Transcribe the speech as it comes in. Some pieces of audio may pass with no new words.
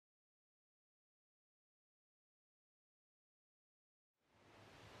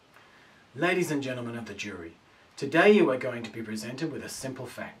Ladies and gentlemen of the jury, today you are going to be presented with a simple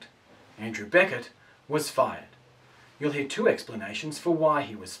fact. Andrew Beckett was fired. You'll hear two explanations for why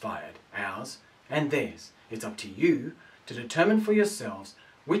he was fired, ours and theirs. It's up to you to determine for yourselves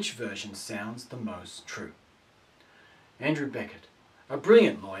which version sounds the most true. Andrew Beckett, a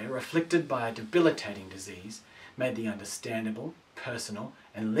brilliant lawyer afflicted by a debilitating disease, made the understandable, personal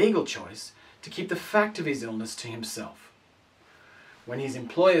and legal choice to keep the fact of his illness to himself. When his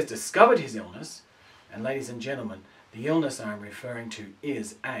employers discovered his illness, and ladies and gentlemen, the illness I am referring to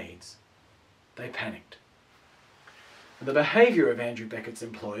is AIDS, they panicked. The behaviour of Andrew Beckett's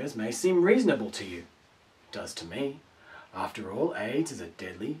employers may seem reasonable to you. It does to me. After all, AIDS is a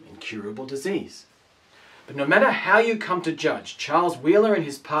deadly, incurable disease. But no matter how you come to judge Charles Wheeler and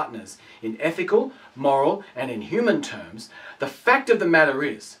his partners in ethical, moral and inhuman terms, the fact of the matter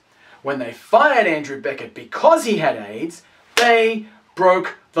is, when they fired Andrew Beckett because he had AIDS, they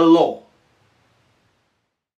broke the law.